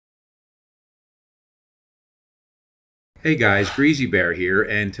Hey guys, Greasy Bear here,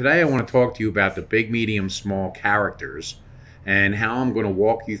 and today I want to talk to you about the big, medium, small characters and how I'm going to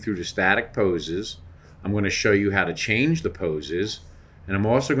walk you through the static poses. I'm going to show you how to change the poses, and I'm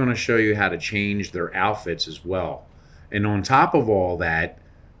also going to show you how to change their outfits as well. And on top of all that,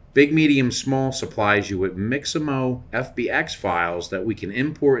 Big, Medium, Small supplies you with Mixamo FBX files that we can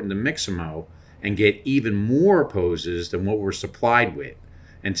import into Mixamo and get even more poses than what we're supplied with.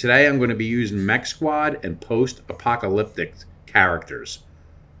 And today I'm going to be using Mech Squad and post-apocalyptic characters.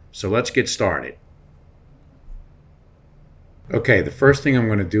 So let's get started. Okay, the first thing I'm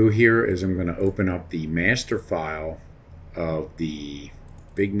going to do here is I'm going to open up the master file of the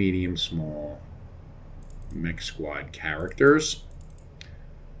Big, Medium, Small Mech Squad characters.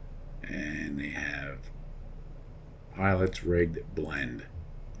 And they have pilots, rigged, blend.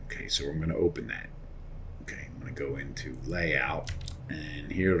 Okay, so I'm going to open that. Okay, I'm going to go into layout,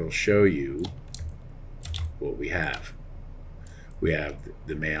 and here it'll show you what we have. We have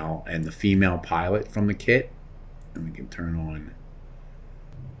the male and the female pilot from the kit, and we can turn on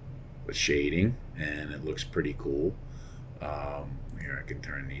the shading, and it looks pretty cool. Here I can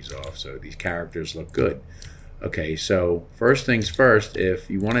turn these off, so these characters look good. Okay, so first things first,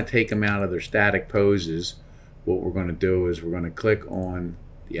 if you want to take them out of their static poses, what we're going to do is we're going to click on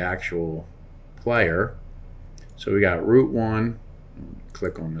the actual player. So we got route 1.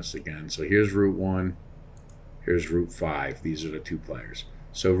 Click on this again. So here's route 1. Here's route 5. These are the two players.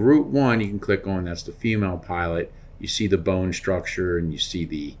 So route 1 you can click on. That's the female pilot. You see the bone structure and you see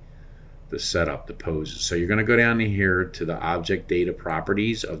the setup, the poses. So you're going to go down here to the object data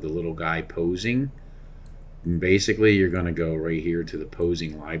properties of the little guy posing. And basically you're going to go right here to the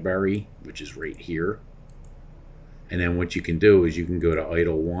posing library, which is right here. And then what you can do is you can go to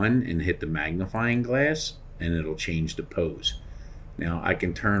idle 1 and hit the magnifying glass, and it'll change the pose. Now I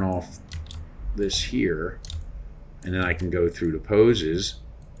can turn off this here, and then I can go through the poses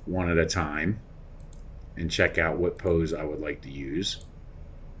one at a time and check out what pose I would like to use,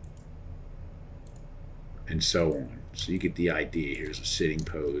 and so on. So you get the idea. Here's a sitting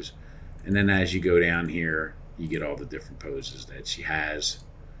pose, and then as you go down here you get all the different poses that she has.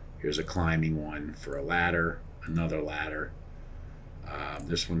 Here's a climbing one for a ladder, another ladder.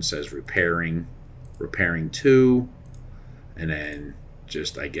 This one says repairing 2, and then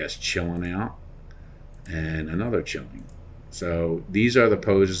just, I guess, chilling out, and another chilling. So these are the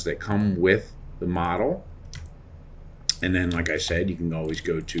poses that come with the model. And then, like I said, you can always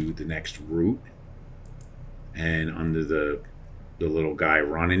go to the next route, and under the little guy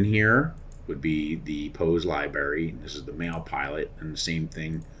running here would be the pose library. This is the male pilot, and the same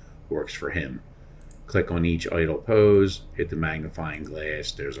thing works for him. Click on each idle pose, hit the magnifying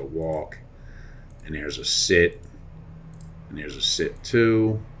glass. There's a walk, and there's a sit, and there's a sit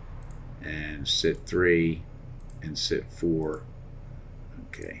 2, and sit 3, and sit 4.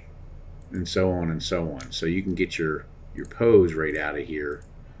 Okay, and so on and so on. So you can get your pose right out of here.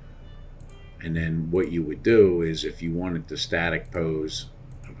 And then what you would do is, if you wanted the static pose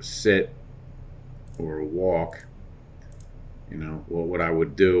of a sit or a walk, you know, well, what I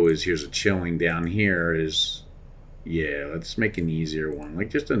would do is, here's a chilling down here is, yeah, let's make an easier one, like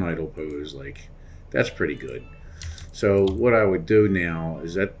just an idle pose. Like, that's pretty good. So what I would do now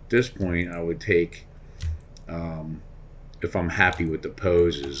is, at this point I would take, if I'm happy with the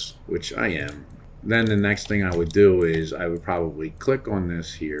poses, which I am, then the next thing I would do is I would probably click on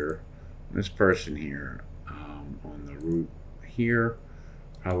this here, this person here, on the root here,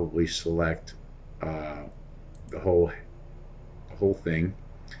 probably select the whole thing,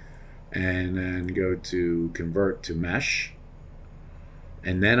 and then go to convert to mesh,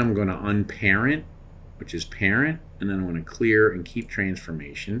 and then I'm going to unparent, which is parent, and then I'm going to clear and keep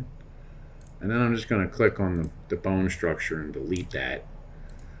transformation, and then I'm just going to click on the bone structure and delete that,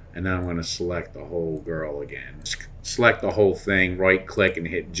 and then I'm going to select the whole girl again, select the whole thing, right click and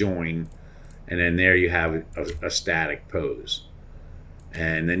hit join, and then there you have a static pose.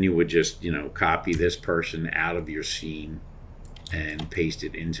 And then you would just, you know, copy this person out of your scene and paste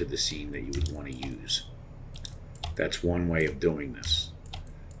it into the scene that you would want to use. That's one way of doing this.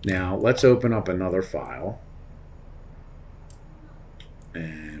 Now let's open up another file,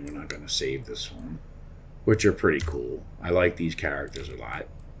 and we're not going to save this one, which are pretty cool. I like these characters a lot.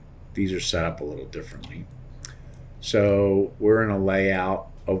 These are set up a little differently. So we're in a layout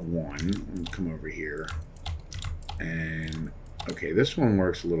of 1. We'll come over here, and okay, this one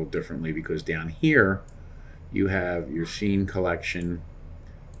works a little differently, because down here you have your scene collection.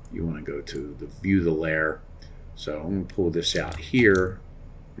 You want to go to the view the layer. So I'm going to pull this out here,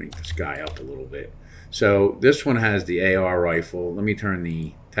 make this guy up a little bit. So this one has the AR rifle. Let me turn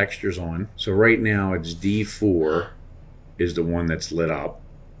the textures on. So right now it's D4, is the one that's lit up.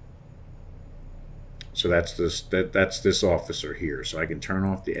 So that's this officer here. So I can turn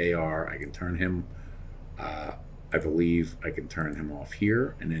off the AR. I can turn him. I believe I can turn him off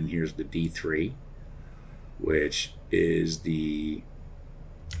here, and then here's the D3, which is the.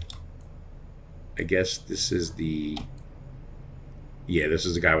 I guess this is the. Yeah, this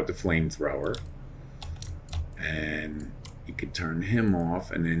is the guy with the flamethrower, and you can turn him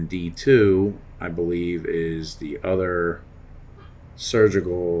off, and then D2, I believe, is the other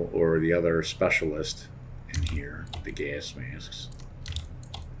surgical or the other specialist in here, the gas masks.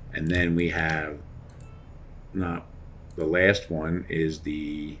 And then we have not the last one is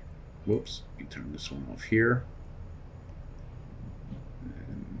the whoops, you turn this one off here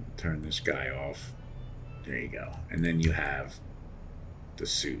and turn this guy off. There you go. And then you have the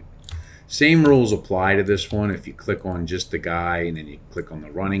suit. Same rules apply to this one. If you click on just the guy and then you click on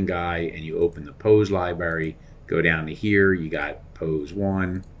the running guy and you open the pose library, go down to here, you got pose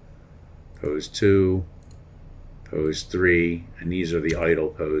 1, pose 2, pose 3, and these are the idle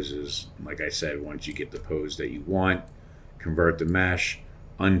poses. Like I said, once you get the pose that you want, convert the mesh,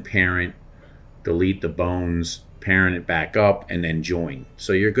 unparent, delete the bones, parent it back up, and then join.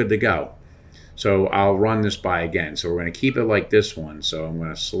 So you're good to go. So I'll run this by again. So we're going to keep it like this one. So I'm going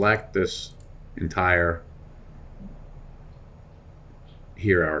to select this entire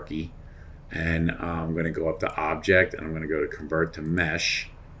hierarchy, and I'm going to go up to object, and I'm going to go to convert to mesh,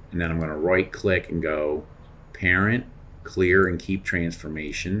 and then I'm going to right click and go parent, clear, and keep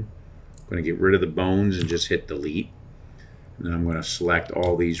transformation. I'm going to get rid of the bones and just hit delete. And then I'm going to select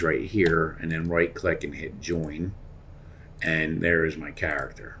all these right here and then right click and hit join. And there is my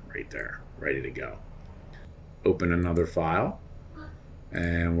character right there, ready to go. Open another file,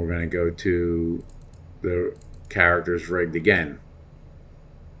 and we're going to go to the characters rigged again.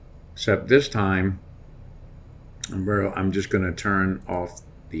 Except this time, I'm just going to turn off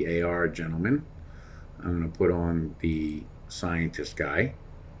the AR gentleman. I'm going to put on the scientist guy.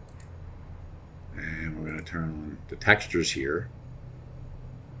 And we're going to turn on the textures here.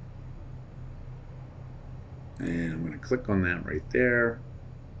 And I'm going to click on that right there.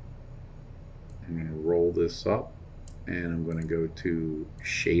 I'm going to roll this up. And I'm going to go to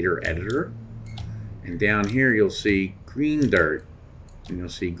shader editor. And down here you'll see green dirt. And you'll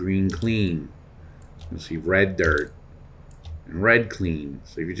see green clean. You'll see red dirt. And red clean.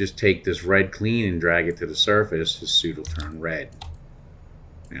 So if you just take this red clean and drag it to the surface, his suit will turn red.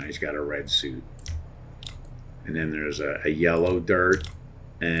 Now he's got a red suit. And then there's a yellow dirt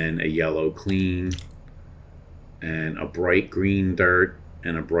and a yellow clean and a bright green dirt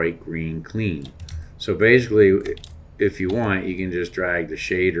and a bright green clean. So basically, if you want, you can just drag the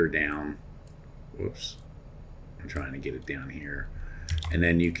shader down. Whoops. I'm trying to get it down here. And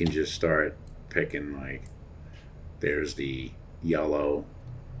then you can just start picking, like, there's the yellow.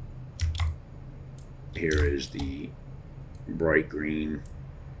 Here is the bright green,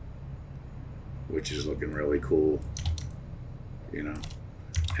 which is looking really cool, you know.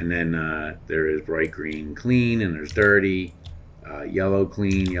 And then there is bright green clean, and there's dirty, yellow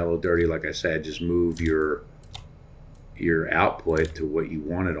clean, yellow dirty. Like I said, just move your output to what you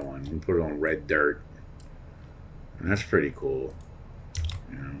want it on. You can put it on red dirt, and that's pretty cool,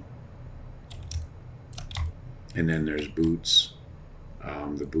 you know. And then there's boots.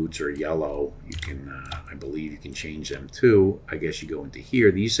 The boots are yellow. You can, I believe you can change them too. I guess you go into here.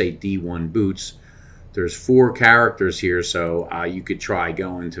 These say D1 boots. There's 4 characters here, so you could try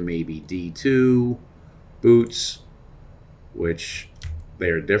going to maybe D2 boots, which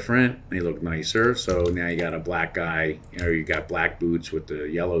they're different. They look nicer. So now you got a black guy, or you got black boots with the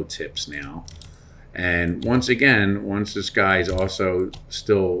yellow tips now. And once again, once this guy's also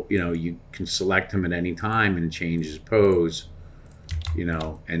still, you know, you can select him at any time and change his pose, you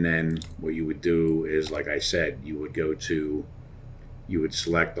know. And then what you would do is, like I said, you would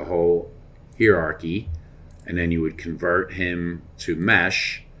select the whole hierarchy, and then you would convert him to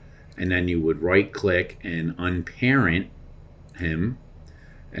mesh, and then you would right click and unparent him,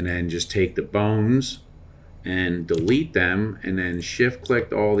 and then just take the bones and delete them, and then shift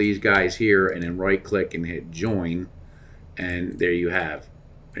click all these guys here, and then right click and hit join, and there you have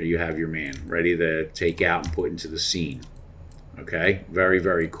your man ready to take out and put into the scene. Okay, very,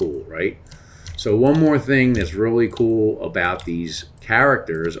 very cool, right? So one more thing that's really cool about these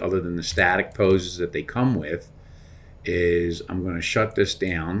characters, other than the static poses that they come with, is I'm going to shut this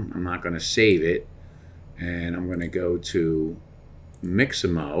down. I'm not going to save it, and I'm going to go to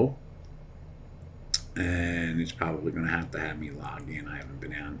Mixamo, and it's probably going to have me log in. I haven't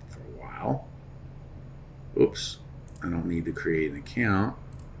been on for a while. Oops, I don't need to create an account.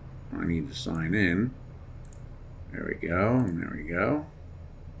 I need to sign in. There we go, and there we go.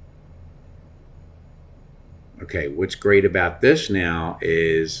 Okay, what's great about this now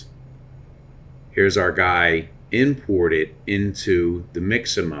is here's our guy imported into the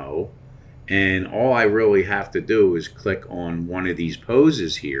Mixamo, and all I really have to do is click on one of these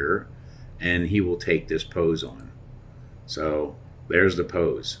poses here, and he will take this pose on. So there's the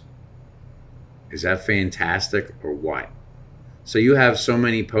pose. Is that fantastic or what? So you have so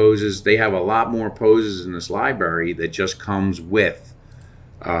many poses. They have a lot more poses in this library that just comes with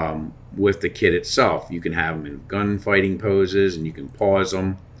the kit itself. You can have them in gunfighting poses, and you can pause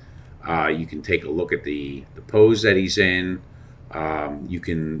them. You can take a look at the pose that he's in.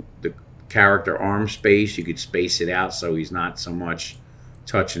 The character arm space, you could space it out so he's not so much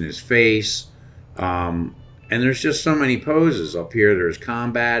touching his face. And there's just so many poses up here. There's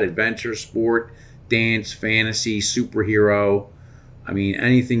combat, adventure, sport, dance, fantasy, superhero. I mean,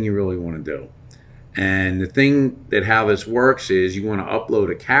 anything you really want to do. And the thing that how this works is you want to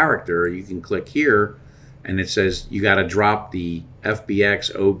upload a character. You can click here, and it says you got to drop the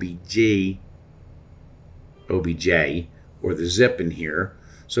FBX OBJ or the zip in here.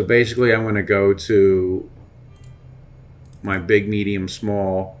 So basically, I'm going to go to my big, medium,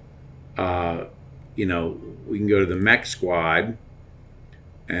 small. You know, we can go to the mech squad,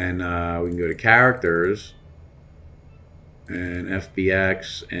 and we can go to characters and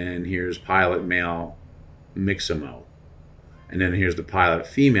FBX, and here's pilot male Mixamo, and then here's the pilot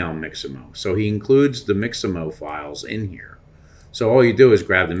female Mixamo. So he includes the Mixamo files in here. So all you do is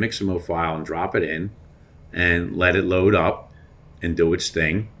grab the Mixamo file and drop it in and let it load up and do its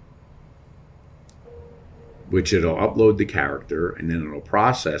thing, which it'll upload the character, and then it'll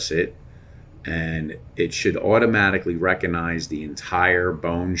process it, and it should automatically recognize the entire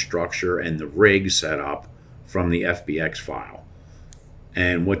bone structure and the rig setup from the FBX file.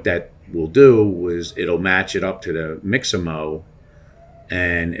 And what that will do is it'll match it up to the Mixamo,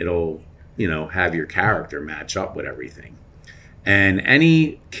 and it'll, you know, have your character match up with everything. And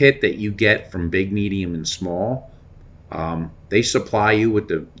any kit that you get from big, medium, and small, they supply you with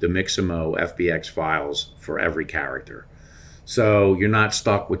the Mixamo FBX files for every character. So you're not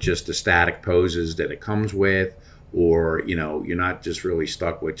stuck with just the static poses that it comes with, or, you know, you're not just really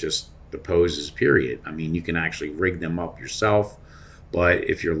stuck with just the poses, period. I mean, you can actually rig them up yourself. But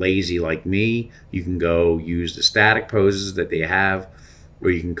if you're lazy like me, you can go use the static poses that they have, or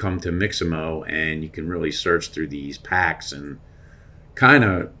you can come to Mixamo and you can really search through these packs and kind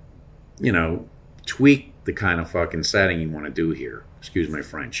of, you know, tweak the kind of fucking setting you want to do here. Excuse my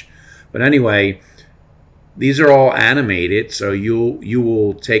French. But anyway, these are all animated, so you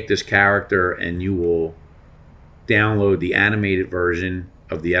will take this character and you will download the animated version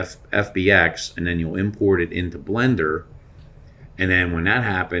of the FBX, and then you'll import it into Blender. And then when that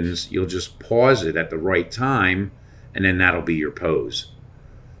happens, you'll just pause it at the right time, and then that'll be your pose.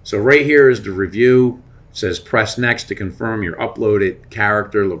 So right here is the review. It says press next to confirm your uploaded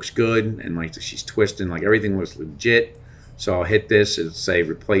character looks good, and like she's twisting, like everything looks legit. So I'll hit this. It'll say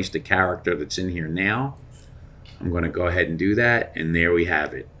replace the character that's in here now. I'm going to go ahead and do that, and there we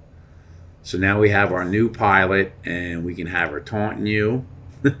have it. So now we have our new pilot, and we can have her taunting you.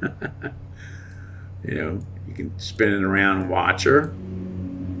 You know, you can spin it around and watch her.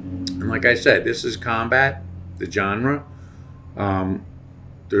 And like I said, this is combat, the genre.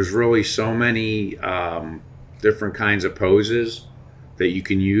 There's really so many different kinds of poses that you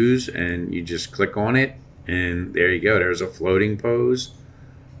can use, and you just click on it, and there you go. There's a floating pose.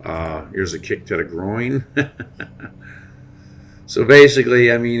 Here's a kick to the groin. So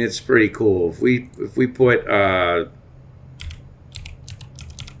basically, I mean, it's pretty cool. If we put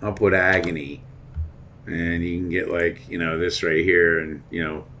I'll put agony, and you can get, like, you know, this right here, and, you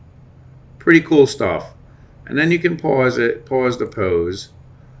know, pretty cool stuff. And then you can pause it, pause the pose,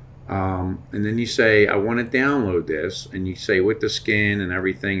 and then you say, I want to download this, and you say with the skin and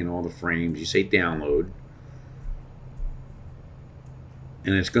everything and all the frames, you say download,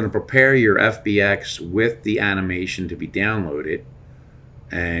 and it's going to prepare your FBX with the animation to be downloaded.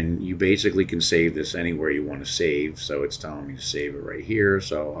 And you basically can save this anywhere you want to save. So it's telling me to save it right here.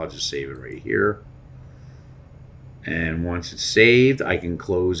 So I'll just save it right here. And once it's saved, I can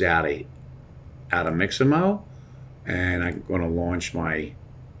close out of Mixamo. And I'm going to launch my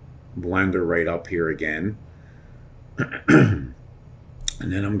Blender right up here again. And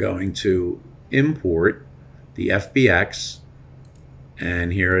then I'm going to import the FBX.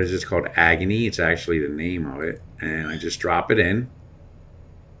 And here it is. It's called Agony. It's actually the name of it. And I just drop it in.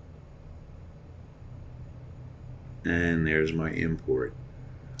 And there's my import.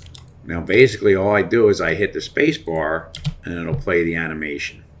 Now basically all I do is I hit the space bar, and it'll play the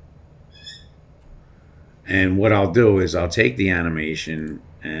animation. And what I'll do is I'll take the animation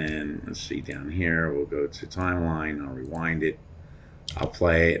and let's see down here, we'll go to timeline, I'll rewind it, I'll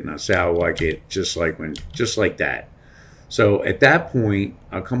play it, and I'll say I like it just like that. So at that point,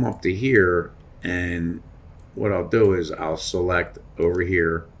 I'll come up to here, and what I'll do is I'll select over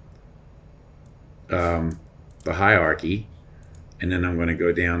here the hierarchy, and then I'm going to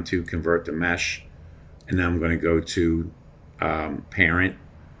go down to convert to mesh, and then I'm going to go to parent,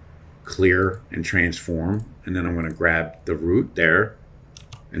 clear, and transform, and then I'm going to grab the root there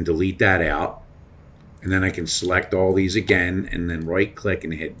and delete that out, and then I can select all these again and then right click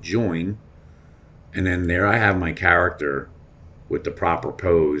and hit join, and then there I have my character with the proper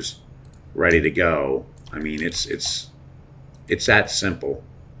pose ready to go. I mean, it's that simple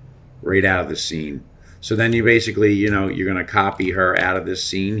right out of the scene. So then you basically, you know, you're going to copy her out of this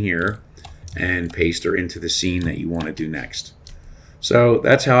scene here and paste her into the scene that you want to do next. So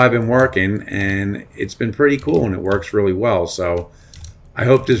that's how I've been working, and it's been pretty cool, and it works really well. So I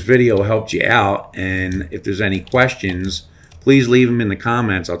hope this video helped you out, and if there's any questions, please leave them in the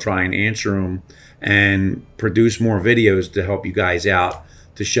comments. I'll try and answer them and produce more videos to help you guys out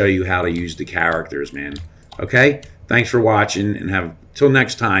to show you how to use the characters, man. Okay? Thanks for watching, and till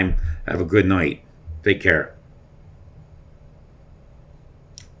next time, have a good night. Take care.